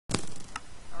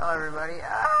Hello everybody.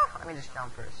 Let me just jump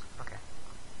first. Okay.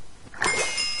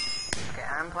 Okay,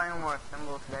 I'm playing more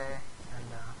Thimble today, and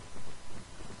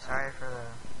sorry for the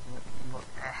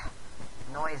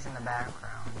noise in the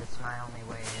background. It's my only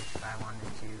way if I wanted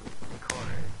to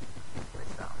record with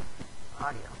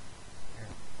audio, or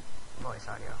voice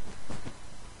audio.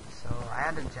 So I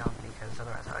had to jump because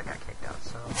otherwise I would have got kicked out.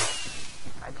 So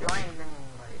I joined in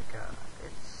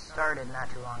it started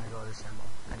not too long ago, this symbol.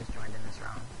 I just joined in this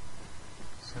round.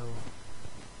 So,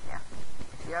 yeah.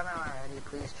 If you haven't already,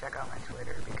 please check out my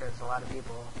Twitter, because a lot of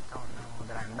people don't know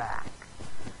that I'm back.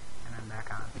 And I'm back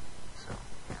on. So,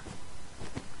 yeah.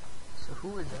 So,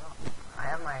 who is up? I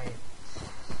have my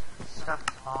stuff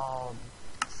all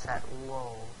set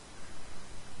low,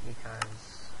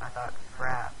 because I thought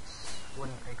Fraps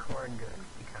wouldn't record good,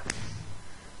 because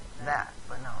that.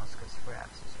 But no, it's because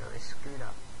Fraps is really screwed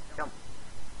up. Jump.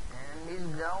 And he's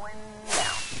going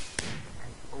down.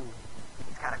 And, ooh.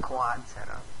 He's got a quad set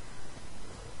up.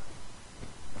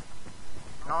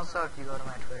 And also, if you go to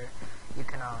my Twitter, you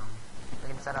can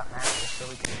set up matches so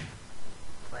we can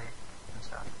play and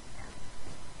stuff. Yeah.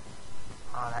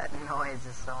 Oh, that noise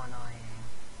is so annoying.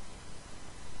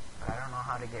 But I don't know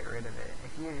how to get rid of it.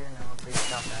 If you do know, please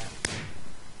stop that.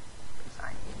 Because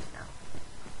I need to know.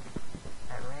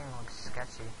 That ring looks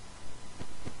sketchy.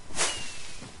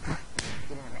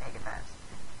 He didn't make it fast.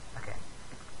 Okay.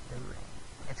 The ring.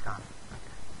 It's gone.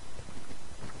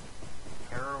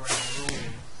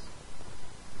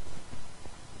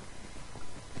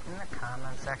 In the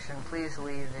comment section, please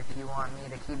leave if you want me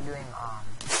to keep doing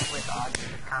with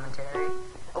commentary.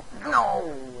 Oh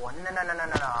no! Dang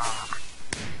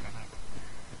it.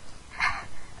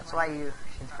 That's why you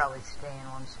should probably stay in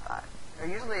one spot. Or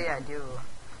usually I do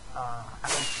I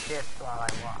would shift while I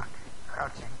walk,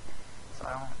 crouching, so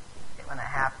I don't, when it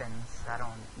happens, I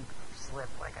don't slip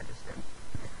like I just did.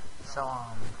 So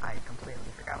I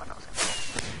completely forgot what I was going to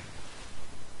say.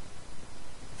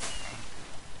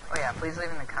 Oh yeah, please leave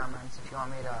in the comments if you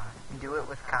want me to do it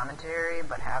with commentary,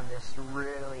 but have this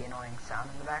really annoying sound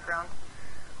in the background,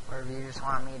 or if you just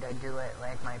want me to do it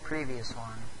like my previous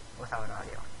one without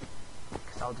audio,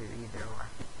 because I'll do either or.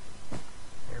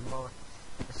 They're both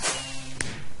the same,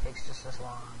 takes just as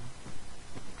long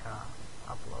to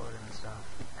upload and stuff,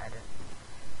 edit.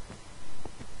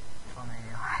 Let me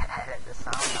edit the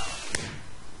sound out.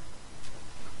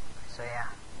 So yeah,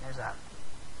 there's that.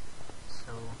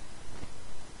 So,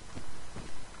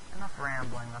 enough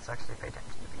rambling, let's actually pay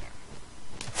attention to the game.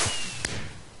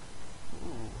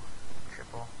 Ooh,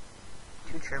 triple.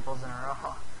 2 triples in a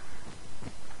row.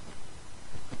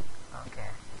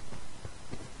 Okay.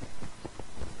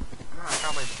 I'm gonna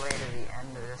probably play to the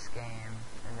end of this game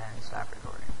and then stop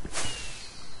recording.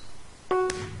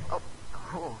 Oh,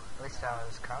 ooh, at least I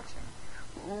was crouching.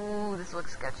 Ooh, this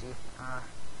looks sketchy. Nah,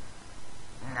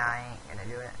 I ain't gonna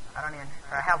do it. I don't even.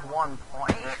 I have 1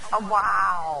 point. Oh,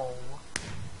 wow!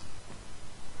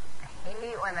 I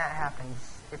hate when that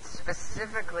happens. It's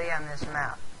specifically on this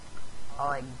map. I'll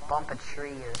like bump a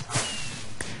tree or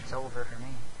something. It's over for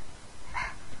me.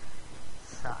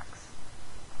 Sucks.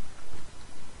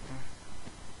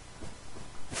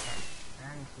 Okay,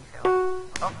 and he failed.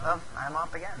 Oh, I'm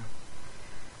up again.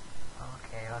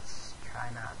 Okay, let's try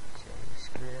not to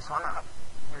screw this one up.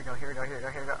 Here we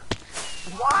go.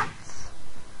 What?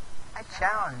 I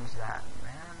challenged that,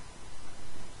 man.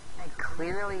 I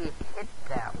clearly hit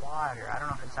that water. I don't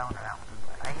know if it's that one or that one,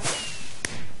 but I hit it.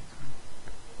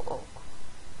 Whoa.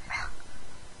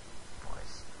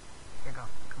 Boys. Here you go.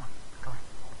 Come on.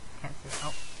 Can't see.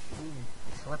 Oh, he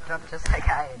slipped up just like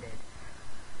I did.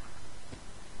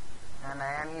 And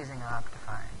I am using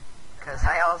Optifine, because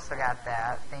I also got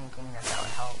that, thinking that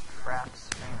would help Fraps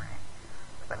frame rate.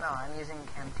 But no, I'm using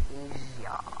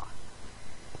Camtasia,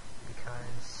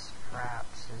 because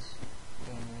Fraps is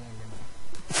being mean to me.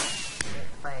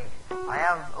 I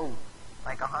have,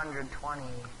 like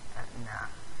 120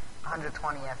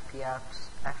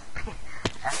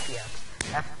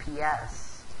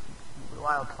 FPS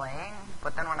while playing,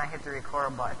 but then when I hit the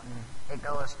record button, it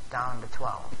goes down to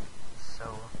 12.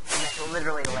 So, it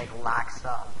literally like locks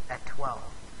up at 12,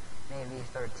 maybe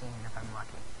 13 if I'm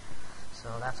lucky.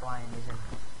 So that's why I'm using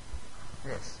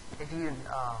this. If you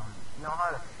know how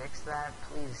to fix that,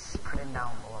 please put it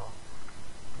down below,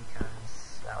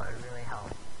 because that would really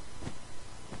help.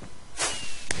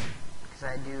 Because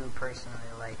I do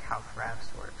personally like how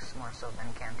Fraps works, more so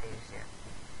than Camtasia.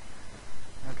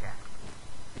 Okay.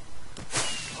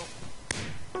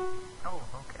 Oh,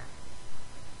 okay.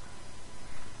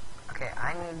 Okay,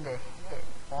 I need to hit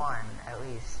 1 at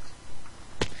least.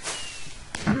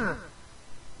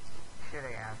 Should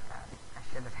have got that. I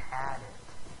should have had it.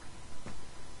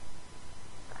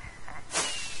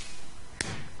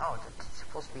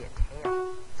 supposed to be a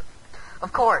tail.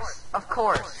 Of course! Of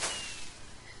course!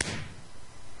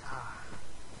 I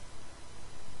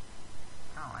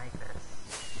don't like this.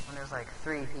 When there's like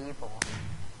 3 people,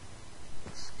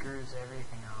 it screws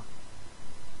everything up.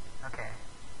 Okay.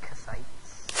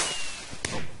 Cassites.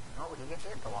 Oh, no, he can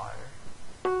hit the water.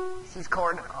 He's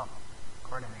coordinated.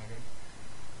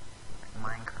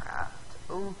 Minecraft.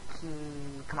 Okay.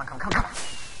 Come on.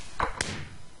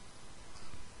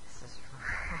 This is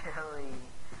really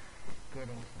getting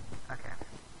to me. Okay.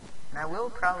 And I will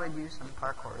probably do some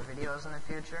parkour videos in the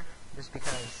future, just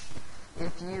because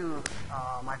if you,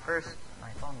 my phone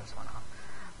just went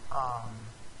off.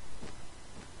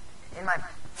 In my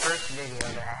first video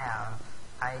that I have,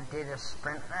 I did a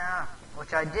sprint map,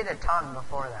 which I did a ton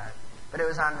before that, but it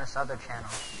was on this other channel,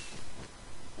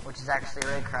 which is actually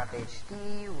Redcraft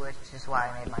HD, which is why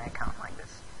I made my account like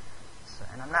this. So,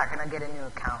 and I'm not gonna get a new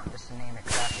account just to name it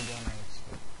Crafty Gamer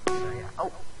HD. So yeah. Oh,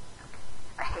 okay.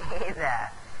 I hate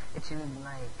that. It should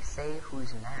like say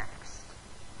who's next,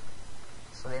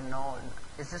 so they know.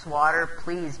 Is this water?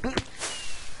 Please be.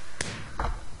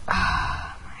 Oh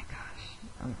my gosh.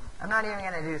 I'm not even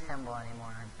gonna do Thimble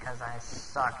anymore because I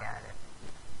suck at it.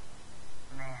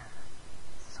 Man,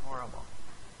 it's horrible.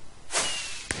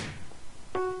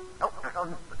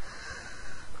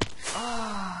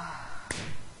 Oh.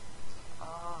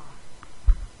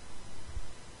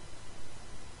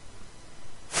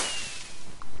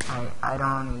 I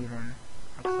don't even.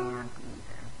 I can't even.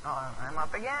 Oh, I'm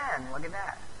up again. Look at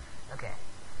that. Okay.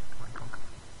 Come on.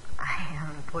 I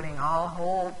am putting all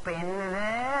hope into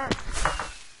this.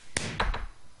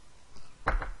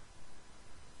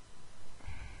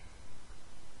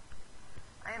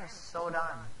 I am so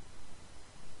done.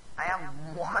 I have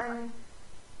one.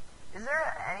 Is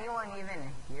there anyone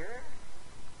even here?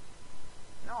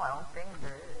 No, I don't think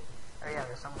there is. Oh yeah,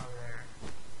 there's someone over there.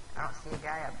 I don't see a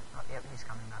guy up. Oh, yep, he's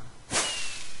coming down.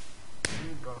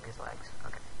 He broke his legs.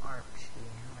 Okay. Or she,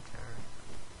 whichever.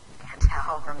 Can't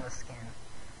tell from the skin.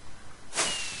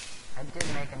 I did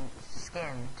make a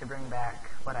skin to bring back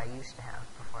what I used to have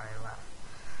before I left.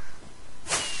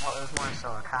 Well, it was more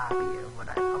so a copy of what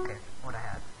I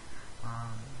had.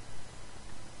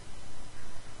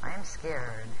 I am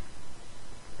scared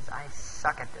because I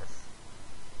suck at this.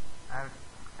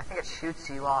 I think it shoots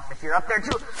you off if you're up there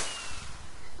too.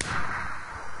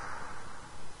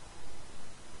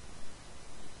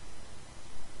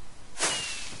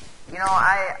 You know,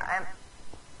 I'm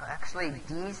actually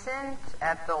decent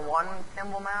at the one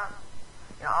thimble map.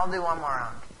 You know, I'll do one more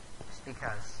round just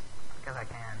because I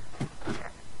can. Okay,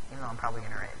 even though I'm probably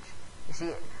gonna rage. You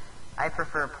see, I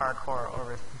prefer parkour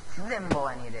over thimble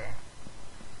any day.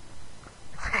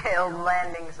 Failed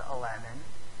landings 11,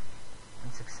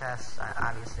 and success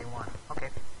obviously 1. Okay,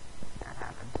 that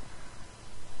happened.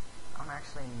 I'm gonna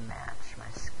actually match my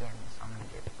skin, so I'm gonna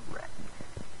get red.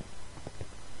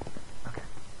 Okay.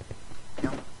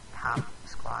 Jump, hop,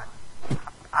 squat,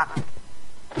 hop.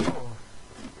 Oh.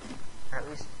 Or at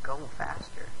least go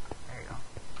faster. There you go.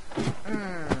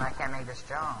 I can't make this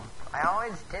jump. I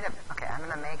always did it. Okay, I'm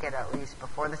gonna make it at least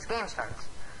before this game starts.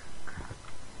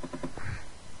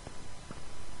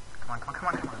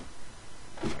 Come on.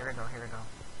 Here we go.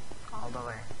 All the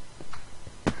way.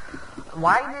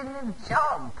 Why didn't it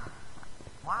jump?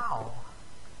 Wow.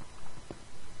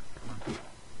 Come on.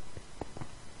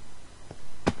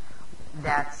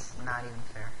 That's not even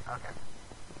fair. Okay.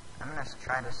 I'm gonna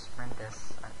try to sprint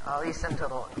this. At least until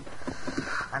the...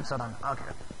 I'm so done.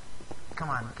 Okay. Come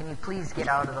on. Can you please get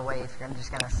out of the way if you're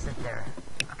just gonna sit there?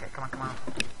 Okay, come on.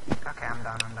 Okay, I'm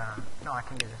done. No, I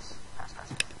can do this. Fast.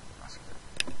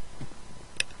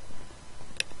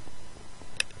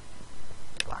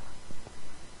 Block.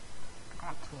 I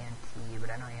want TNT, but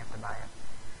I know you have to buy it.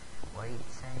 White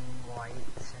saying.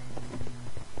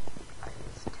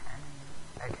 Price 10.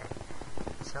 Okay.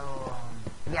 So,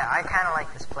 yeah, I kind of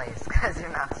like this place because you're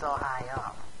not so high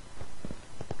up.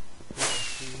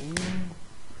 It's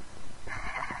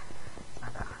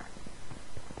not that hard.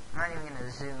 I'm not even going to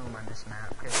zoom on this map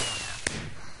because you don't have to.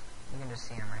 You can just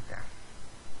see them right there.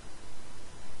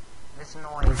 This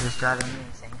noise is driving me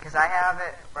insane because I have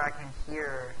it where I can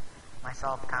hear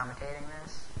myself commentating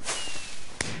this.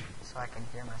 So I can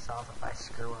hear myself if I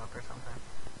screw up or something.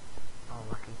 Oh,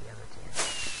 lucky the other team.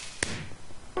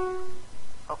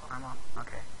 Oh, I'm off.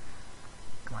 Okay.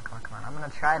 Come on. I'm gonna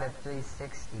try to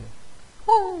 360.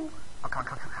 Woo! Oh, come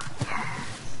on. Yes!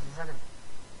 Is that a...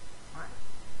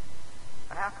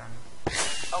 What happened?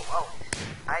 Oh.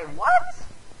 What?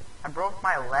 I broke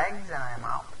my legs and I'm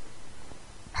out.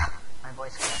 My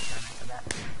voice cracked when I said that.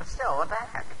 But still, what the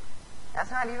heck? That's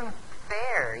not even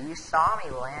fair. You saw me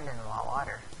land in the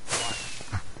water.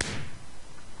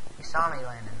 saw me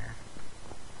land in there.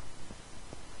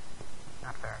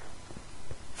 Not fair.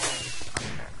 It's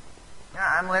unfair.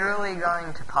 Yeah, I'm literally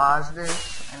going to pause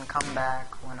this and come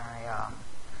back when I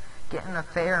get in a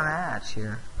fair match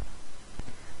here.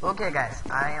 Okay guys,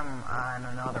 I am on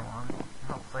another one.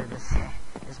 Hopefully this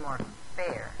is more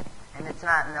fair. And it's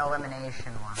not an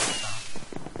elimination one, so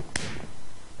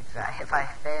if I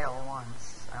fail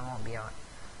once, I won't be out.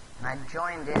 And I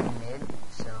joined in mid,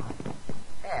 so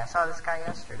hey, I saw this guy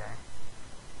yesterday.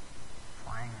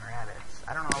 Flying rabbits.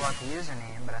 I don't know about the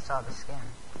username, but I saw the skin.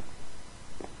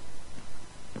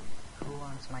 Who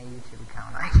wants my YouTube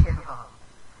account? I give up.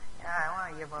 Yeah, I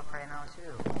want to give up right now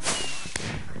too.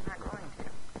 I'm not going to.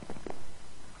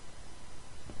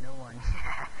 No one.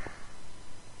 Yeah.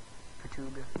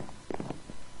 Patuga.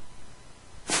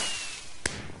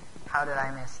 How did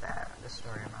I miss that? The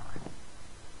story of my life.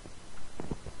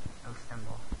 Of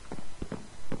Thimble.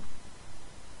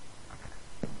 Okay.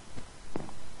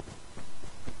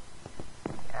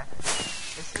 Yeah.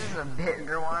 This is a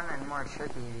bigger one and more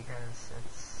tricky because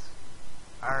it's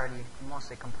already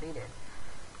mostly completed.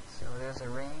 So there's a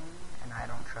ring, and I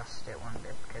don't trust it one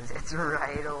bit because it's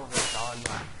right over solid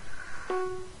block.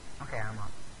 Okay, I'm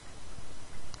up.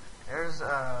 There's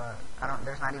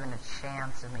not even a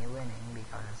chance of me winning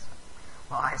because,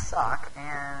 well, I suck,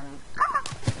 and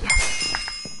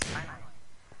yes, finally,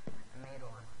 I made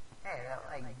one. Hey, that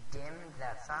like dimmed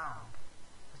that sound.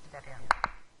 Let's do that again.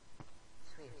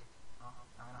 Sweet. Oh,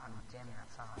 I don't know how to dim that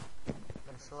sound,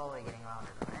 but it's slowly getting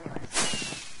louder though. Anyways,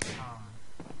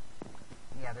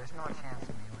 yeah, there's no chance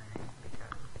of me winning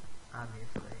because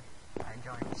obviously I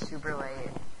joined super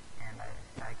late, and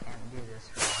I can't do this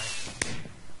for life.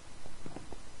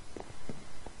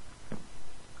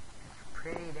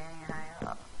 Pretty dang high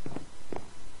up.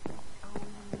 Oh,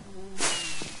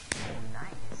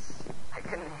 nice. I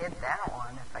couldn't hit that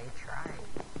one if I tried.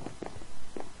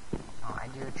 Oh, I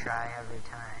do try every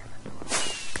time, and it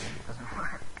doesn't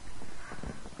work.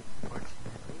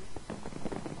 Unfortunately.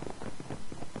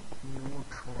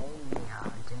 Neutronia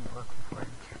didn't look for it.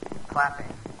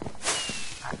 Clapping.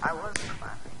 I was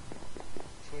clapping.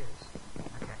 Cheers.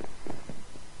 Okay.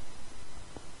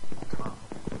 12.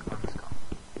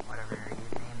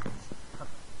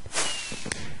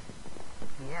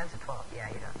 He has a 12. Yeah,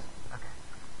 he does. Okay.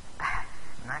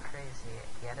 I'm not crazy.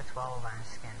 He had a 12 on his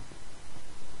skin.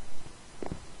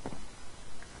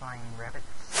 Flying rabbits.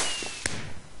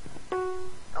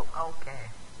 Oh, okay.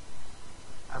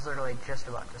 I was literally just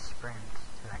about to sprint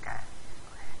to that guy.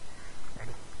 Okay.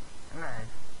 Ready? I'm gonna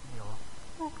heal.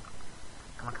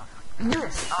 Come on.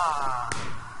 Yes! Ah!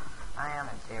 I am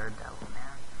a daredevil,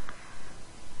 man.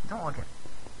 Don't look at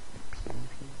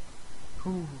PvP.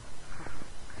 Ooh.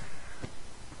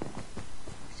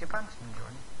 Your punishment,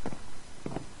 Jordan.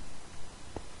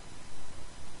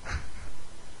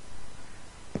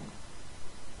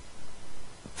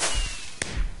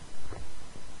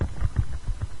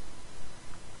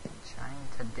 Trying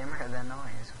to dimmer the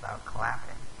noise without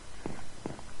clapping.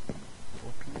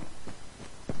 OP.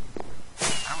 I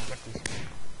don't get these people.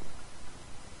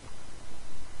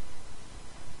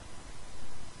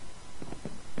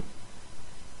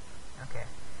 Okay.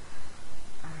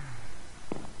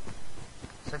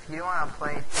 So if you want to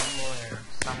play Thimble or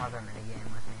some other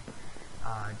minigame with me,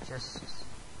 just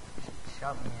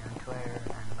shout me on Twitter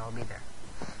and I'll be there.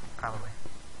 Probably.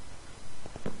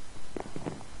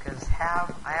 Because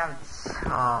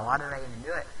why did I even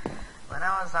do it? When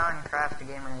I was on Craft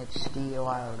Gamer HD a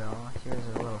while ago, here's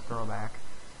a little throwback,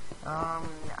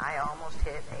 I almost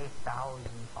hit 1,000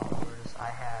 followers. I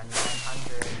had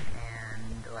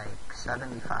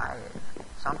 975,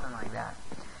 something like that.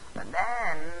 But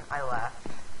then I left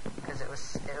because it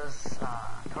was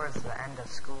towards the end of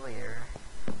school year,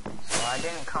 so I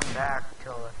didn't come back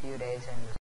till a few days into